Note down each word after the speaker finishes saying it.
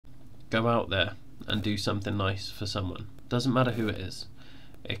go out there and do something nice for someone. Doesn't matter who it is.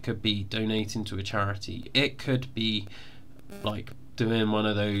 It could be donating to a charity. It could be like doing one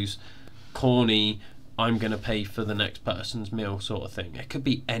of those corny, I'm going to pay for the next person's meal sort of thing. It could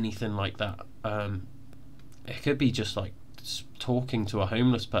be anything like that. It could be just like talking to a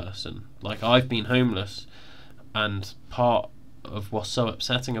homeless person. Like, I've been homeless, and part of what's so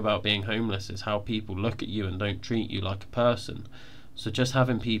upsetting about being homeless is how people look at you and don't treat you like a person. So just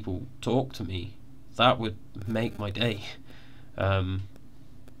having people talk to me, that would make my day. So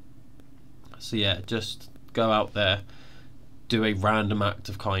yeah, just go out there, do a random act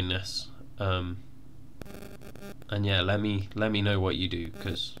of kindness, and yeah, let me know what you do,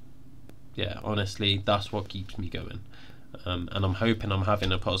 because yeah, honestly, that's what keeps me going. And I'm hoping I'm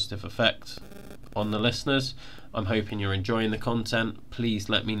having a positive effect on the listeners. I'm hoping you're enjoying the content. Please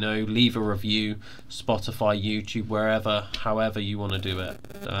let me know. Leave a review, Spotify, YouTube, wherever, however you want to do it.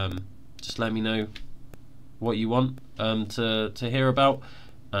 Just let me know what you want to hear about,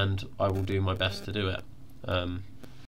 and I will do my best to do it.